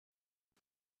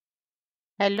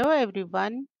Hello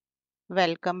everyone,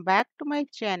 welcome back to my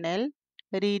channel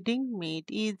Reading Made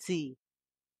Easy.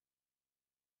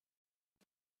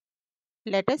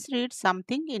 Let us read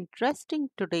something interesting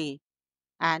today.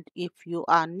 And if you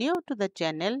are new to the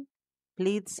channel,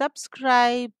 please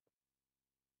subscribe.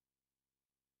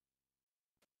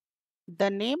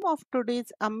 The name of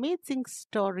today's amazing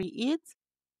story is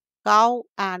Cow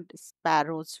and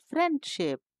Sparrow's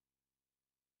Friendship.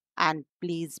 And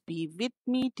please be with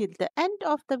me till the end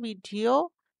of the video.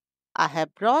 I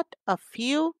have brought a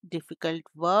few difficult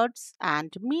words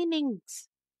and meanings.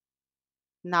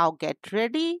 Now get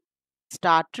ready,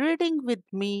 start reading with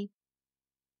me.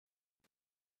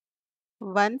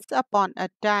 Once upon a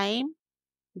time,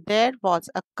 there was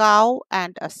a cow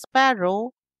and a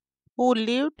sparrow who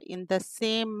lived in the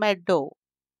same meadow.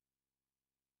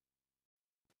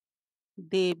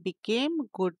 They became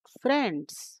good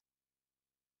friends.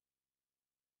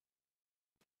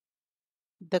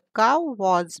 The cow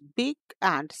was big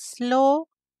and slow,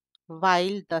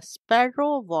 while the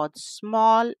sparrow was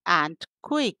small and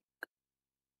quick.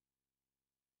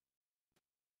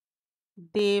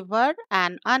 They were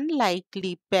an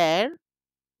unlikely pair,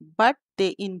 but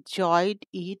they enjoyed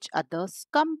each other's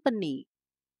company.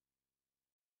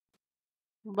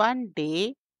 One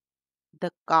day,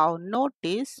 the cow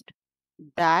noticed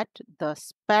that the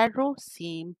sparrow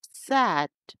seemed sad.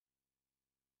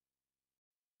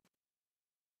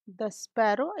 The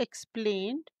sparrow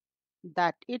explained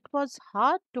that it was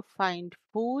hard to find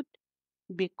food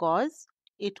because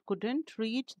it couldn't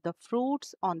reach the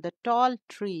fruits on the tall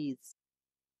trees.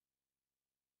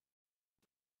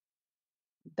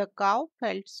 The cow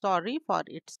felt sorry for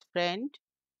its friend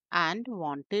and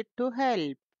wanted to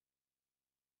help.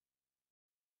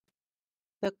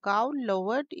 The cow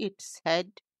lowered its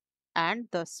head and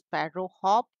the sparrow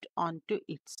hopped onto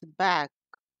its back.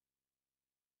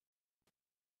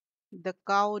 The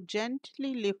cow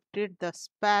gently lifted the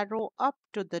sparrow up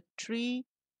to the tree,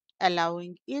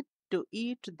 allowing it to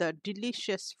eat the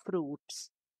delicious fruits.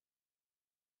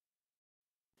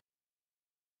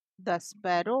 The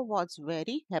sparrow was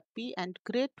very happy and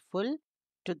grateful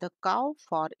to the cow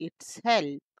for its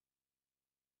help.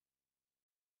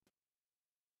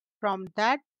 From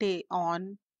that day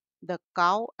on, the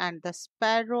cow and the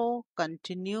sparrow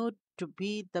continued to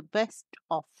be the best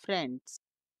of friends.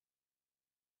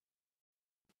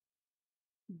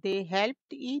 They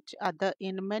helped each other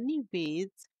in many ways,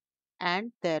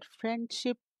 and their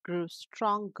friendship grew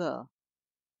stronger.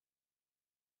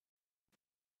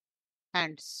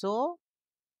 And so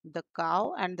the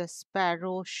cow and the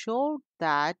sparrow showed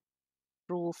that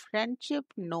true friendship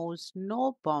knows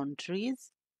no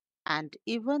boundaries, and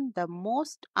even the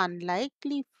most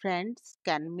unlikely friends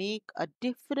can make a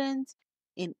difference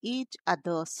in each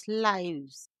other's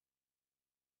lives.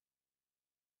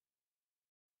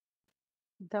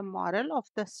 The moral of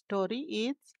the story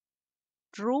is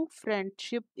true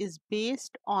friendship is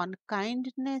based on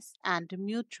kindness and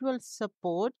mutual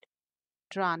support,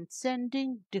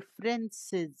 transcending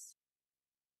differences.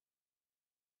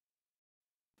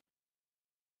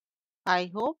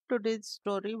 I hope today's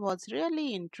story was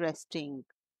really interesting.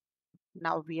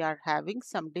 Now we are having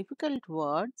some difficult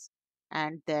words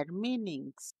and their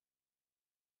meanings.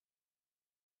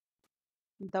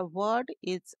 The word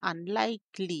is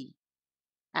unlikely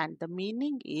and the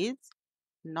meaning is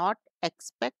not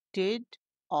expected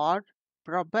or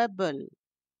probable.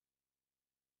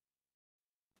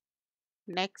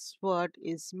 Next word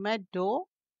is meadow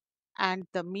and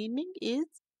the meaning is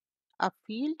a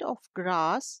field of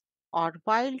grass or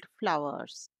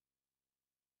wildflowers.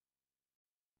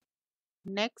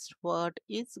 Next word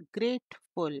is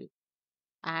grateful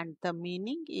and the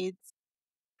meaning is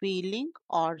feeling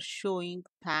or showing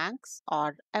thanks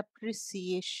or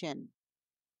appreciation.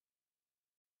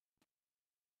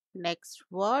 Next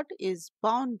word is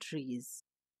boundaries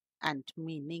and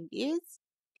meaning is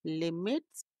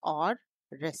limits or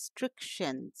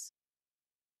restrictions.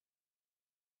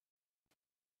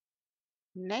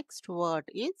 Next word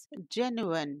is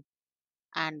genuine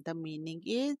and the meaning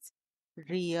is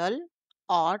real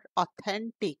or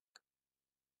authentic.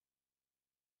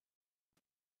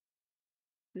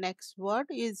 Next word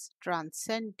is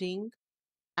transcending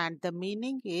and the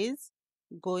meaning is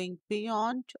going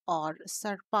beyond or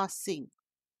surpassing.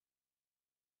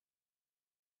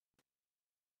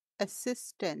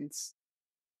 Assistance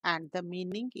and the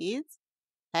meaning is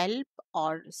help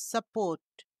or support.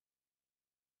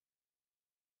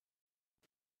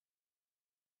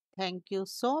 Thank you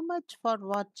so much for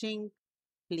watching.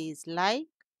 Please like,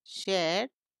 share,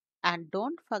 and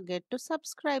don't forget to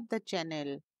subscribe the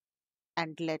channel.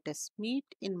 And let us meet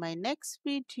in my next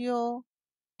video.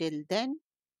 Till then,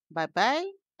 bye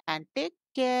bye and take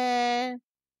care.